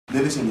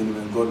Ladies and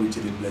gentlemen, God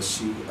richly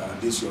bless you.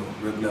 This is your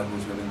regular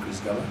host, Reverend Chris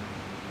Gala,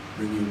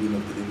 bringing you Wheel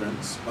of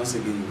Deliverance. Once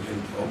again, you heard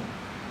it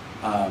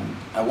all.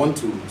 I want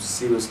to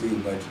seriously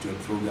invite you to a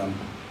program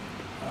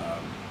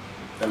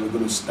that we're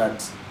going to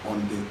start on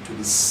the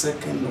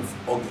 22nd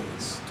of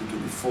August to the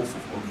 4th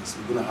of August.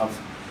 We're going to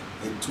have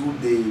a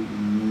 2-day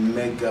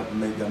mega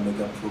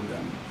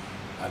program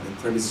at the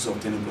premises of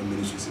Turning Point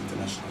Ministries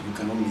International. You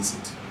cannot miss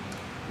it.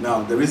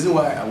 Now, the reason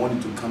why I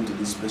wanted to come to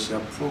this special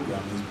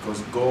program is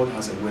because God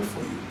has a word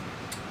for you.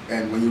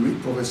 And when you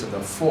read Proverbs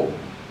chapter 4,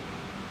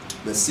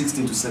 verse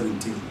 16 to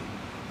 17,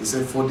 it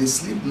said, "For they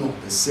sleep not,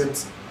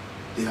 except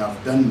they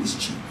have done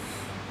mischief,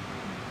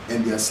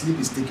 and their sleep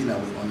is taken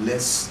away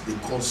unless they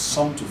cause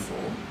some to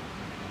fall.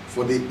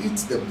 For they eat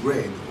the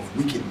bread of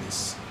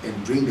wickedness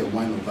and drink the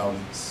wine of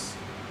violence."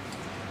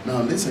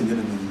 Now, ladies and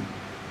gentlemen,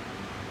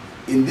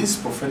 in this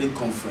prophetic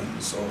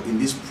conference or in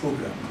this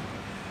program,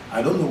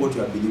 I don't know what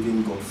you are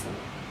believing God for.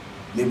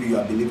 Maybe you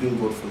are believing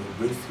God for your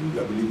breakthrough, you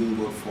are believing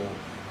God for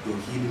your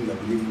healing, you are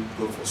believing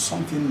God for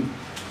something,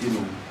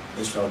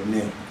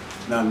 extraordinary.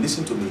 Now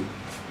listen to me.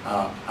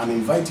 I'm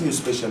inviting you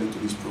especially to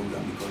this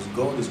program because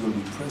God is going to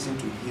be present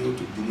to heal,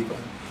 to deliver,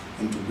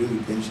 and to bring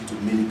redemption to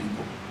many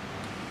people.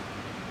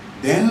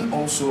 Then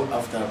also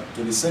after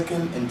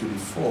 22nd and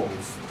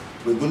 24th,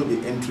 we're going to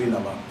be entering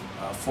about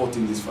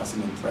 14 days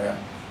fasting and prayer,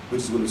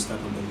 which is going to start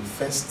on the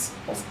 1st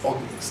of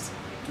August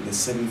to the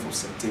 7th of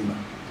September.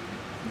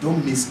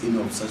 Don't miss any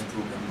of such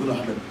program. We're going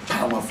to have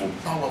a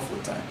powerful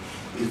time.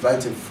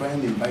 Invite a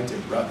friend, invite a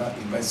brother,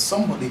 invite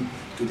somebody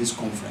to this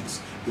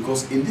conference.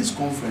 Because in this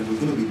conference, we're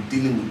going to be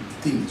dealing with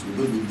things, we're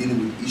going to be dealing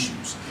with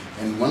issues.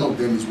 And one of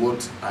them is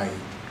what I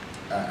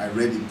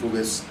read in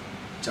Proverbs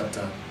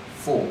chapter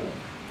 4,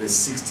 verse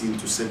 16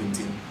 to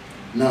 17.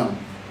 Now,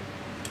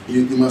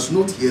 you must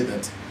note here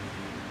that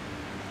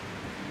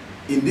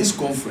in this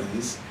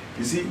conference,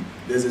 you see,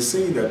 there's a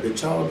saying that the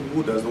child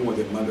who does not want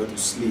the mother to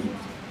sleep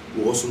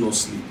will also not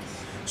sleep.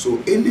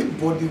 So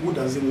anybody who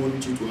doesn't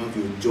want you to have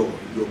your joy,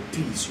 your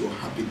peace, your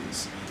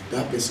happiness,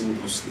 that person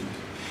will not sleep.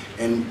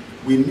 And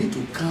we need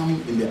to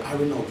come in the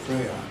arena of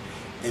prayer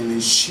and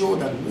ensure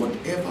that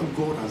whatever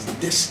God has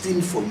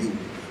destined for you,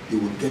 you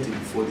will get it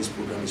before this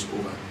program is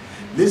over.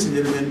 Ladies and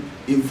gentlemen,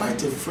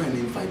 invite a friend,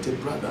 invite a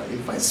brother,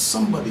 invite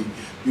somebody.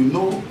 You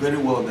know very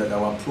well that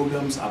our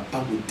programs are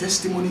packed with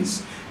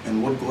testimonies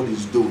and what God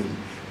is doing.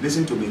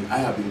 Listen to me, I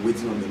have been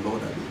waiting on the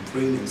Lord, I've been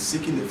praying and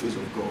seeking the face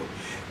of God.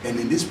 And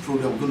in this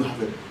program, we're going to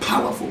have a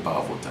powerful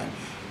time.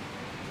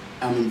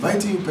 I'm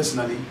inviting you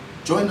personally,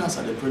 join us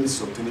at the premises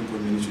of Turning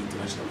Point Ministries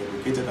International. We're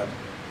located at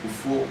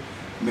Ufo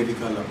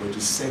Medical Laboratory,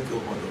 Circle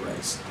on the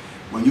Rise.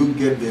 When you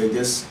get there,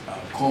 just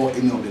call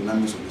any of the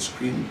numbers on the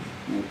screen.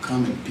 We'll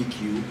come and pick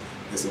you.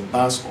 There's a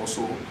bus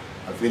also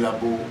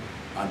available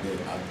at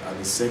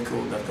the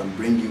Circle that can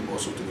bring you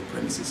also to the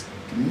premises.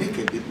 Make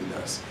a date with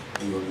us,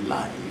 and your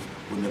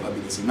life will never be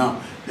the same. Now,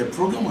 the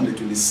program on the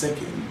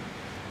 22nd,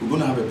 we're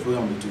going to have a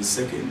program on the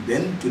 22nd,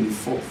 then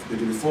 24th. The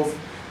 24th,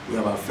 we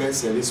have our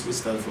first service. We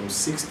start from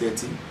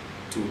 6:30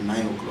 to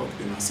 9 o'clock.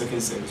 Then our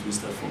second service, we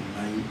start from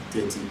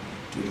 9:30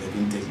 to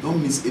 11:30.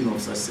 Don't miss any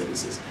of such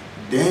services.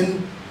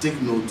 Then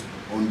take note,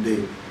 on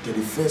the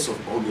 31st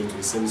of August to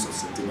the 7th of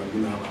September,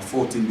 we're going to have our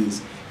 14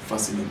 days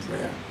fasting and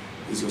prayer.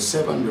 It's your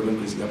servant, Reverend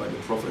Chris Gala, the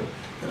prophet,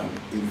 that I'm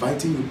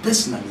inviting you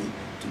personally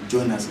to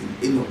join us in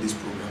any of these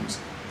programs,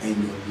 and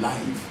your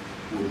life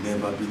will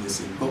never be the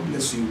same. God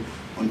bless you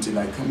until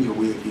I come your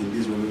way again.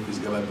 This is Reverend Chris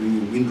Gala,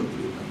 bringing you Wind of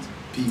Deliverance.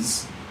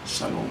 Peace.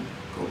 Shalom.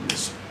 God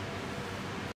bless you.